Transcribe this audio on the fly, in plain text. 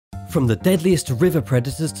From the deadliest river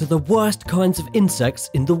predators to the worst kinds of insects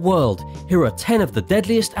in the world, here are 10 of the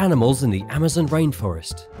deadliest animals in the Amazon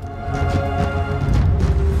rainforest.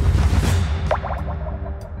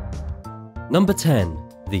 Number 10.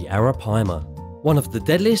 The Arapaima. One of the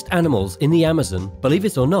deadliest animals in the Amazon, believe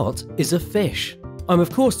it or not, is a fish. I'm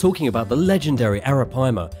of course talking about the legendary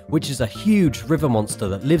Arapaima, which is a huge river monster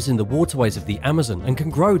that lives in the waterways of the Amazon and can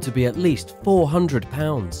grow to be at least 400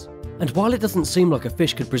 pounds. And while it doesn't seem like a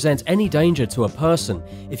fish could present any danger to a person,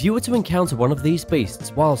 if you were to encounter one of these beasts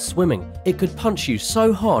while swimming, it could punch you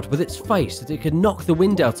so hard with its face that it could knock the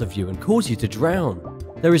wind out of you and cause you to drown.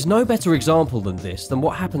 There is no better example than this than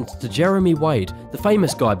what happened to Jeremy Wade, the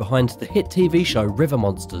famous guy behind the hit TV show River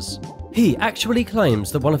Monsters. He actually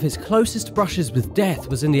claims that one of his closest brushes with death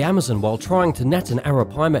was in the Amazon while trying to net an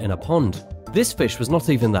Arapaima in a pond. This fish was not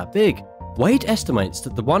even that big. Wade estimates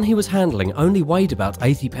that the one he was handling only weighed about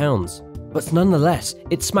 80 pounds. But nonetheless,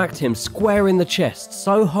 it smacked him square in the chest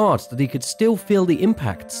so hard that he could still feel the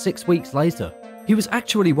impact 6 weeks later. He was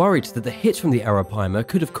actually worried that the hit from the Arapaima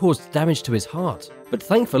could have caused damage to his heart, but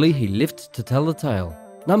thankfully he lived to tell the tale.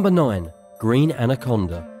 Number 9. Green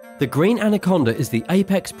Anaconda. The green anaconda is the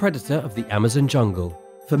apex predator of the Amazon jungle.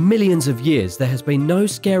 For millions of years, there has been no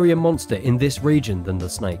scarier monster in this region than the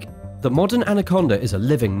snake. The modern anaconda is a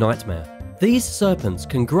living nightmare. These serpents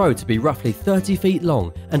can grow to be roughly 30 feet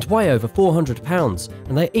long and weigh over 400 pounds,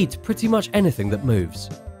 and they eat pretty much anything that moves.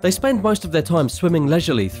 They spend most of their time swimming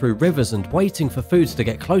leisurely through rivers and waiting for food to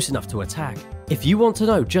get close enough to attack. If you want to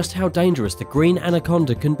know just how dangerous the green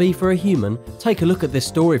anaconda can be for a human, take a look at this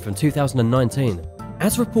story from 2019.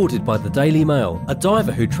 As reported by the Daily Mail, a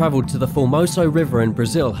diver who travelled to the Formoso River in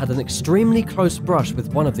Brazil had an extremely close brush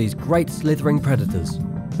with one of these great slithering predators.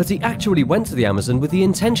 But he actually went to the Amazon with the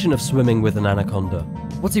intention of swimming with an anaconda.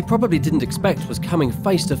 What he probably didn't expect was coming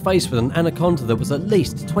face to face with an anaconda that was at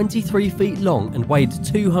least 23 feet long and weighed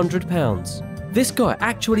 200 pounds. This guy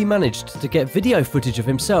actually managed to get video footage of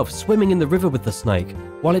himself swimming in the river with the snake,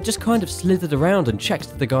 while it just kind of slithered around and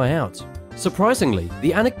checked the guy out. Surprisingly,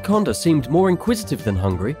 the anaconda seemed more inquisitive than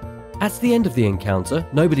hungry. At the end of the encounter,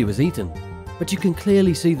 nobody was eaten. But you can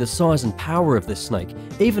clearly see the size and power of this snake,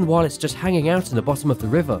 even while it's just hanging out in the bottom of the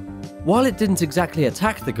river. While it didn't exactly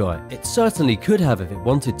attack the guy, it certainly could have if it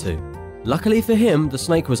wanted to. Luckily for him, the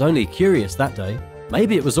snake was only curious that day.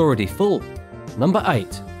 Maybe it was already full. Number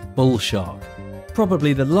 8. Bull shark.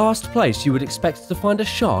 Probably the last place you would expect to find a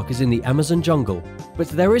shark is in the Amazon jungle, but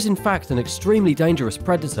there is in fact an extremely dangerous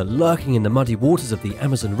predator lurking in the muddy waters of the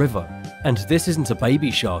Amazon River. And this isn't a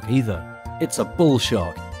baby shark either. It's a bull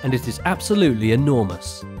shark, and it is absolutely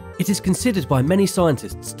enormous. It is considered by many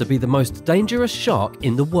scientists to be the most dangerous shark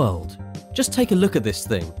in the world. Just take a look at this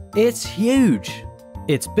thing. It's huge!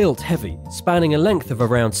 It's built heavy, spanning a length of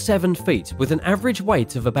around 7 feet with an average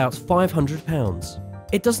weight of about 500 pounds.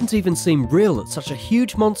 It doesn't even seem real that such a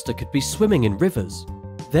huge monster could be swimming in rivers.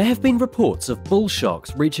 There have been reports of bull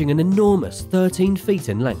sharks reaching an enormous 13 feet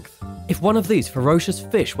in length. If one of these ferocious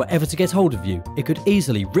fish were ever to get hold of you, it could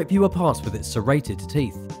easily rip you apart with its serrated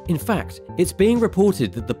teeth. In fact, it's being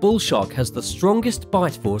reported that the bull shark has the strongest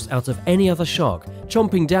bite force out of any other shark,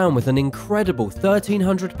 chomping down with an incredible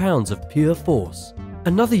 1,300 pounds of pure force.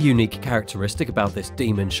 Another unique characteristic about this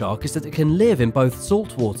demon shark is that it can live in both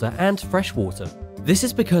saltwater and freshwater. This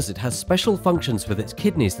is because it has special functions with its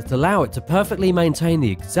kidneys that allow it to perfectly maintain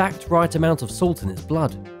the exact right amount of salt in its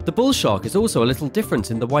blood. The bull shark is also a little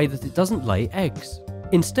different in the way that it doesn't lay eggs.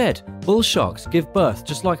 Instead, bull sharks give birth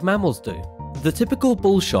just like mammals do. The typical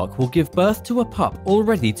bull shark will give birth to a pup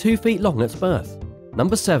already 2 feet long at birth.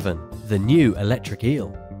 Number 7. The new electric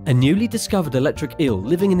eel. A newly discovered electric eel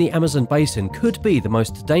living in the Amazon basin could be the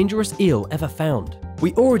most dangerous eel ever found.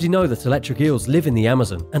 We already know that electric eels live in the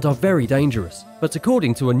Amazon and are very dangerous, but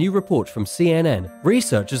according to a new report from CNN,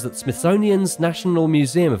 researchers at Smithsonian's National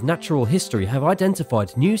Museum of Natural History have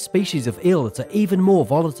identified new species of eel that are even more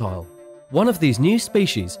volatile. One of these new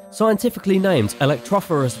species, scientifically named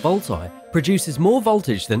Electrophorus volti, produces more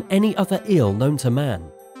voltage than any other eel known to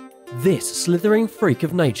man. This slithering freak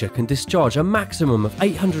of nature can discharge a maximum of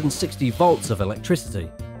 860 volts of electricity.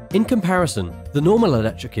 In comparison, the normal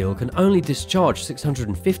electric eel can only discharge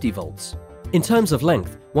 650 volts. In terms of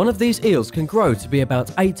length, one of these eels can grow to be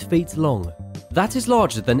about 8 feet long. That is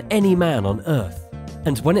larger than any man on Earth.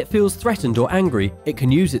 And when it feels threatened or angry, it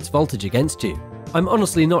can use its voltage against you. I'm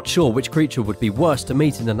honestly not sure which creature would be worse to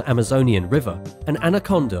meet in an Amazonian river, an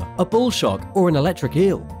anaconda, a bull shark, or an electric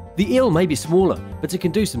eel. The eel may be smaller, but it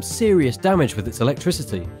can do some serious damage with its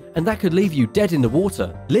electricity, and that could leave you dead in the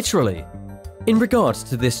water, literally. In regards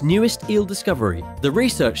to this newest eel discovery, the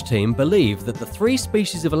research team believe that the 3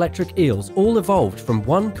 species of electric eels all evolved from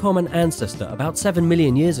one common ancestor about 7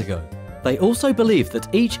 million years ago. They also believe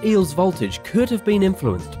that each eel's voltage could have been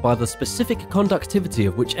influenced by the specific conductivity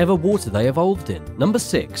of whichever water they evolved in. Number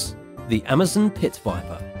 6. The Amazon pit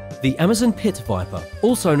viper. The Amazon pit viper,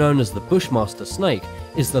 also known as the Bushmaster snake,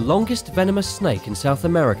 is the longest venomous snake in South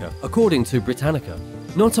America, according to Britannica.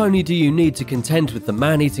 Not only do you need to contend with the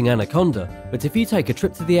man-eating anaconda, but if you take a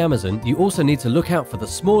trip to the Amazon, you also need to look out for the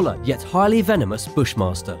smaller yet highly venomous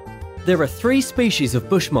Bushmaster. There are 3 species of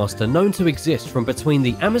Bushmaster known to exist from between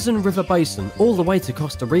the Amazon River basin all the way to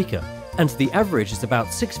Costa Rica, and the average is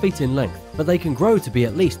about 6 feet in length, but they can grow to be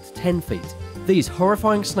at least 10 feet. These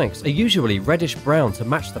horrifying snakes are usually reddish-brown to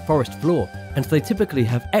match the forest floor, and they typically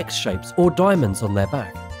have X shapes or diamonds on their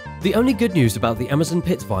back. The only good news about the Amazon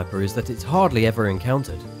pit viper is that it's hardly ever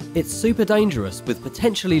encountered. It's super dangerous with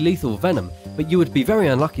potentially lethal venom, but you would be very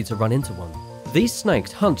unlucky to run into one. These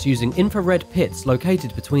snakes hunt using infrared pits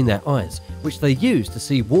located between their eyes, which they use to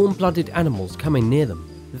see warm-blooded animals coming near them.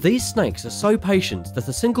 These snakes are so patient that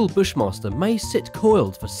a single Bushmaster may sit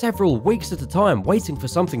coiled for several weeks at a time waiting for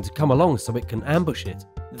something to come along so it can ambush it.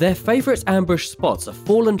 Their favourite ambush spots are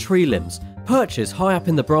fallen tree limbs, perches high up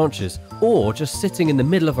in the branches, or just sitting in the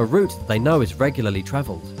middle of a route that they know is regularly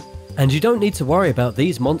travelled. And you don't need to worry about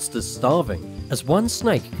these monsters starving, as one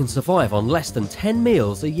snake can survive on less than 10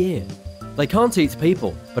 meals a year. They can't eat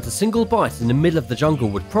people, but a single bite in the middle of the jungle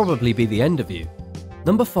would probably be the end of you.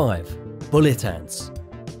 Number 5. Bullet ants.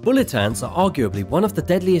 Bullet ants are arguably one of the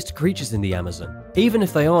deadliest creatures in the Amazon, even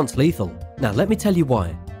if they aren't lethal. Now let me tell you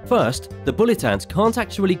why. First, the bullet ant can't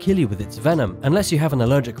actually kill you with its venom unless you have an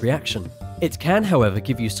allergic reaction. It can, however,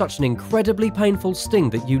 give you such an incredibly painful sting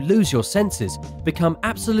that you lose your senses, become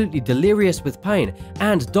absolutely delirious with pain,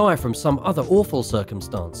 and die from some other awful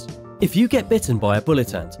circumstance. If you get bitten by a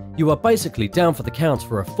bullet ant, you are basically down for the count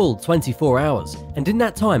for a full 24 hours, and in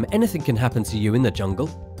that time anything can happen to you in the jungle.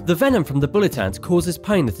 The venom from the bullet ant causes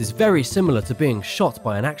pain that is very similar to being shot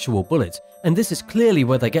by an actual bullet, and this is clearly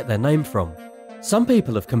where they get their name from. Some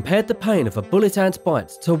people have compared the pain of a bullet ant bite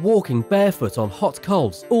to walking barefoot on hot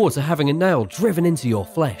coals or to having a nail driven into your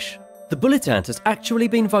flesh. The bullet ant has actually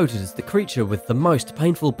been voted as the creature with the most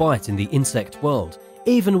painful bite in the insect world,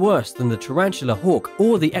 even worse than the tarantula hawk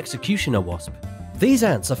or the executioner wasp. These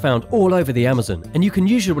ants are found all over the Amazon, and you can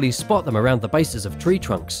usually spot them around the bases of tree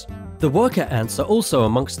trunks. The worker ants are also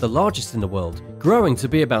amongst the largest in the world, growing to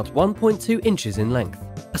be about 1.2 inches in length.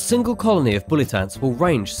 A single colony of bullet ants will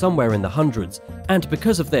range somewhere in the hundreds, and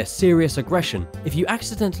because of their serious aggression, if you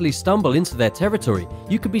accidentally stumble into their territory,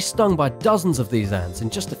 you could be stung by dozens of these ants in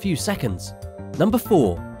just a few seconds. Number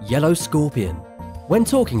 4. Yellow scorpion. When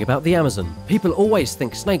talking about the Amazon, people always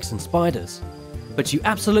think snakes and spiders. But you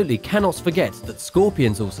absolutely cannot forget that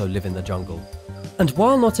scorpions also live in the jungle. And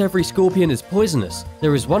while not every scorpion is poisonous,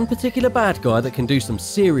 there is one particular bad guy that can do some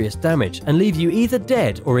serious damage and leave you either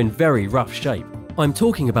dead or in very rough shape. I'm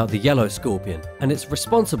talking about the yellow scorpion, and it's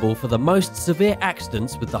responsible for the most severe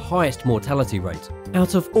accidents with the highest mortality rate.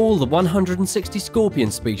 Out of all the 160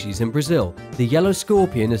 scorpion species in Brazil, the yellow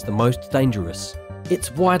scorpion is the most dangerous.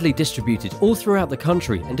 It's widely distributed all throughout the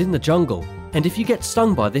country and in the jungle, and if you get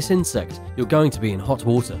stung by this insect, you're going to be in hot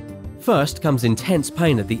water. First comes intense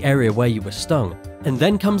pain at the area where you were stung, and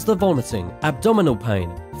then comes the vomiting, abdominal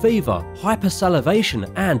pain, fever,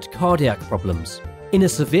 hypersalivation, and cardiac problems. In a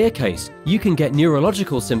severe case, you can get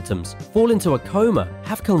neurological symptoms, fall into a coma,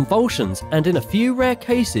 have convulsions, and in a few rare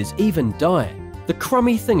cases even die. The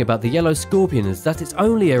crummy thing about the yellow scorpion is that it's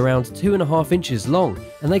only around 2.5 inches long,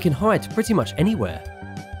 and they can hide pretty much anywhere.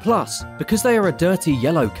 Plus, because they are a dirty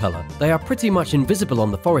yellow colour, they are pretty much invisible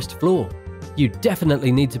on the forest floor. You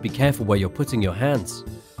definitely need to be careful where you're putting your hands.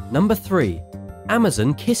 Number 3.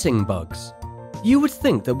 Amazon kissing bugs. You would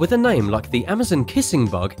think that with a name like the Amazon kissing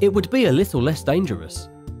bug, it would be a little less dangerous.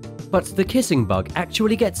 But the kissing bug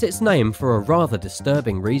actually gets its name for a rather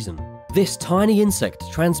disturbing reason. This tiny insect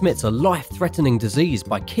transmits a life-threatening disease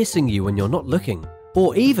by kissing you when you're not looking,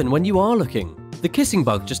 or even when you are looking. The kissing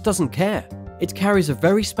bug just doesn't care. It carries a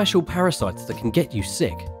very special parasite that can get you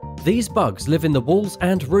sick. These bugs live in the walls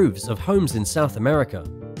and roofs of homes in South America.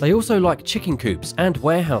 They also like chicken coops and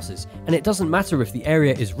warehouses, and it doesn't matter if the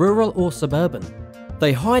area is rural or suburban.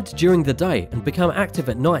 They hide during the day and become active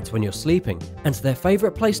at night when you're sleeping, and their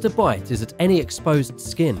favourite place to bite is at any exposed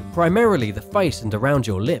skin, primarily the face and around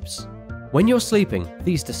your lips. When you're sleeping,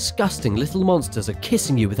 these disgusting little monsters are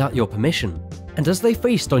kissing you without your permission. And as they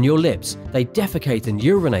feast on your lips, they defecate and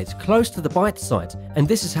urinate close to the bite site, and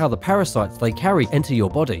this is how the parasites they carry enter your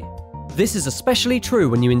body. This is especially true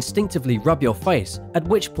when you instinctively rub your face, at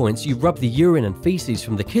which points you rub the urine and feces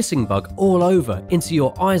from the kissing bug all over into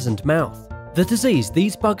your eyes and mouth. The disease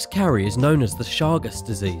these bugs carry is known as the Chagas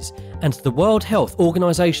disease, and the World Health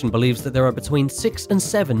Organization believes that there are between 6 and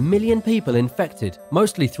 7 million people infected,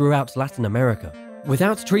 mostly throughout Latin America.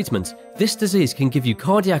 Without treatment, this disease can give you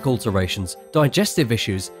cardiac alterations, digestive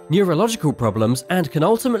issues, neurological problems, and can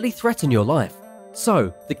ultimately threaten your life.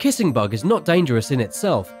 So, the kissing bug is not dangerous in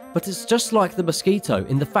itself, but it's just like the mosquito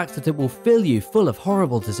in the fact that it will fill you full of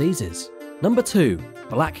horrible diseases. Number 2.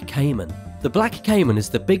 Black Caiman. The black caiman is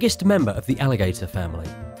the biggest member of the alligator family.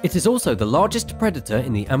 It is also the largest predator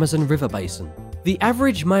in the Amazon River basin. The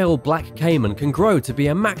average male black caiman can grow to be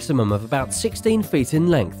a maximum of about 16 feet in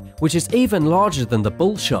length, which is even larger than the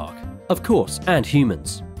bull shark. Of course, and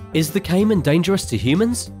humans. Is the caiman dangerous to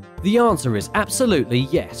humans? The answer is absolutely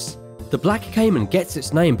yes. The black caiman gets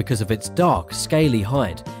its name because of its dark, scaly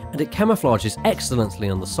hide, and it camouflages excellently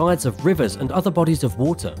on the sides of rivers and other bodies of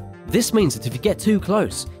water. This means that if you get too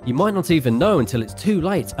close, you might not even know until it's too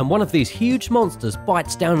late and one of these huge monsters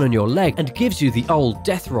bites down on your leg and gives you the old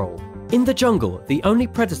death roll. In the jungle, the only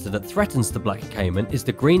predator that threatens the black caiman is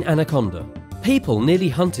the green anaconda. People nearly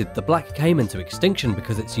hunted the black caiman to extinction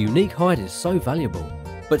because its unique hide is so valuable.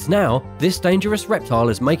 But now, this dangerous reptile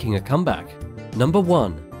is making a comeback. Number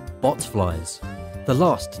 1. Botflies. The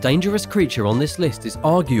last dangerous creature on this list is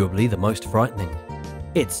arguably the most frightening.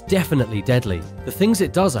 It's definitely deadly, the things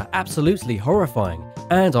it does are absolutely horrifying,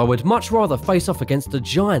 and I would much rather face off against a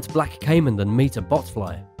giant black caiman than meet a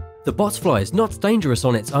botfly. The botfly is not dangerous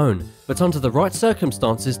on its own, but under the right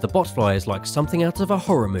circumstances the botfly is like something out of a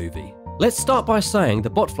horror movie. Let's start by saying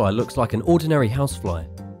the botfly looks like an ordinary housefly,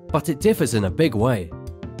 but it differs in a big way.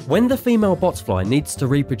 When the female botfly needs to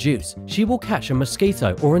reproduce, she will catch a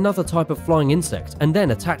mosquito or another type of flying insect and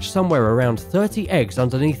then attach somewhere around 30 eggs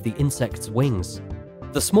underneath the insect's wings.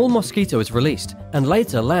 The small mosquito is released and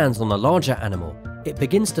later lands on a larger animal. It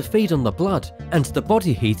begins to feed on the blood, and the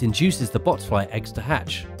body heat induces the botfly eggs to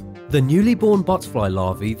hatch. The newly born botfly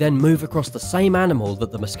larvae then move across the same animal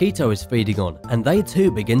that the mosquito is feeding on, and they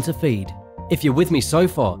too begin to feed. If you're with me so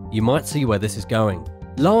far, you might see where this is going.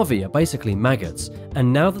 Larvae are basically maggots,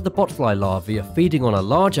 and now that the botfly larvae are feeding on a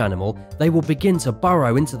large animal, they will begin to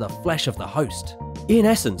burrow into the flesh of the host. In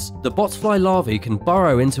essence, the botfly larvae can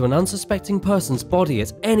burrow into an unsuspecting person's body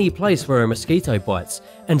at any place where a mosquito bites,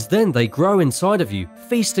 and then they grow inside of you,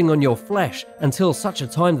 feasting on your flesh until such a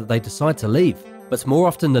time that they decide to leave. But more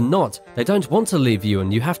often than not, they don't want to leave you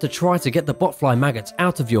and you have to try to get the botfly maggots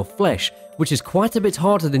out of your flesh, which is quite a bit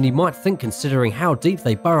harder than you might think considering how deep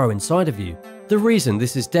they burrow inside of you. The reason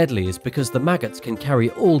this is deadly is because the maggots can carry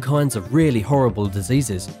all kinds of really horrible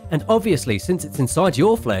diseases, and obviously since it's inside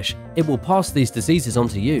your flesh, it will pass these diseases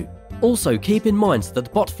onto you. Also keep in mind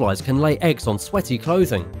that botflies can lay eggs on sweaty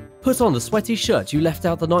clothing. Put on the sweaty shirt you left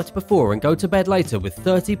out the night before and go to bed later with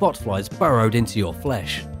 30 botflies burrowed into your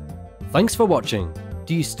flesh. Thanks for watching.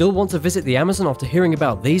 Do you still want to visit the Amazon after hearing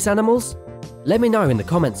about these animals? Let me know in the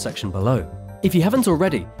comments section below. If you haven't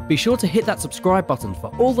already, be sure to hit that subscribe button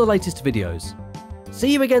for all the latest videos.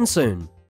 See you again soon!